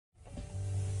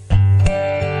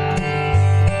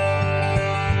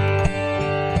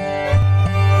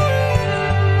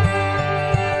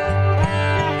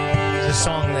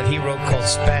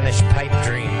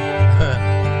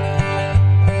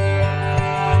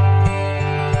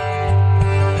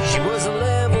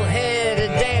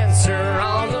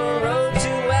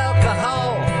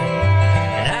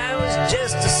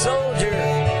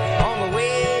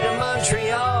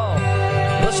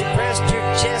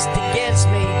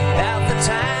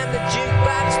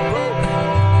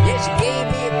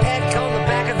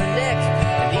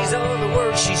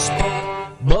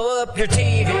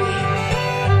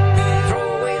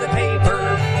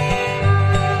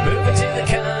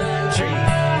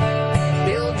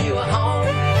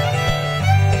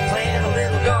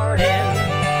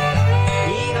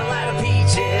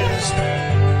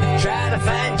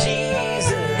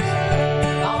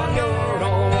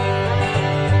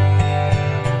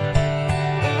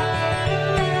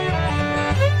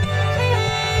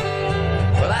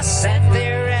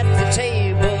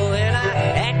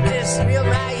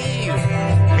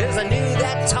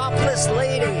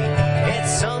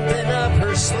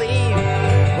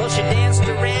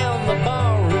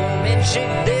She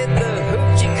did the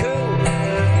hoochie coo.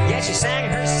 Yeah, she sang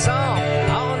her song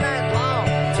all night long,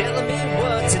 telling me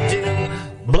what to do.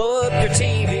 Blow up your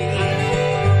TV,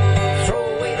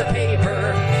 throw away the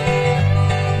paper,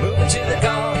 move into the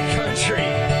golf country,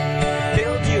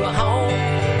 build you a home,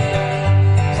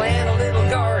 plant a little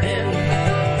garden,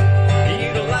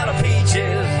 eat a lot of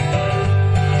peaches,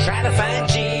 try to find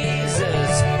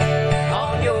Jesus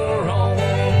on your own.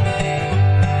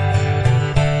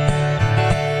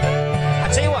 I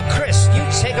tell you what, Chris, you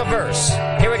take a verse.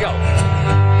 Here we go.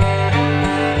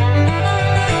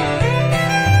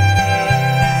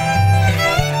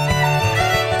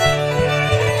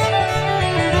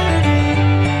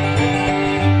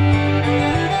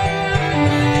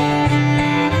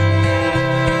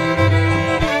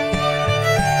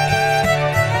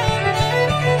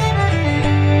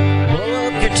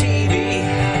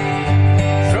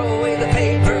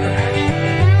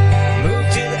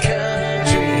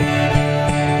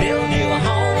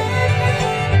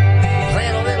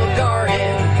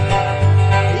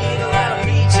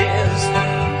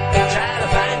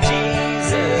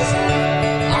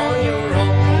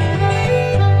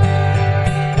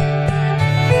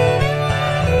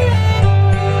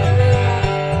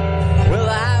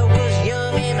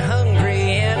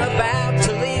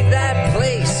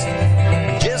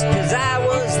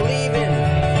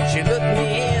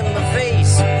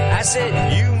 I said,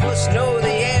 you must know the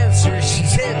answer. She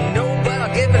said, no, but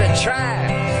I'll give it a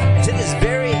try. To this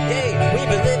very day, we've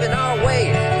been living our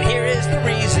way. And here is the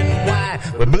reason why.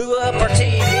 We blew up our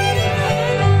TV.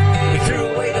 We threw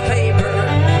away the paper.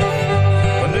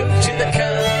 We moved to the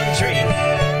country.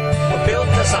 We built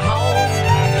us a home.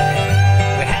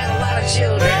 We had a lot of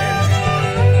children.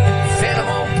 Fed them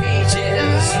on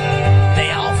peaches. They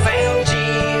all found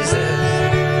Jesus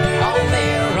on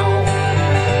their own.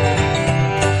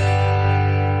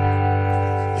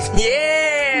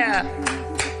 Yeah!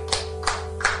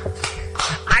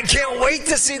 I can't wait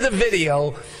to see the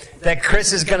video that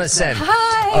Chris is going to send.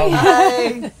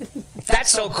 Hi!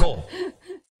 That's so cool.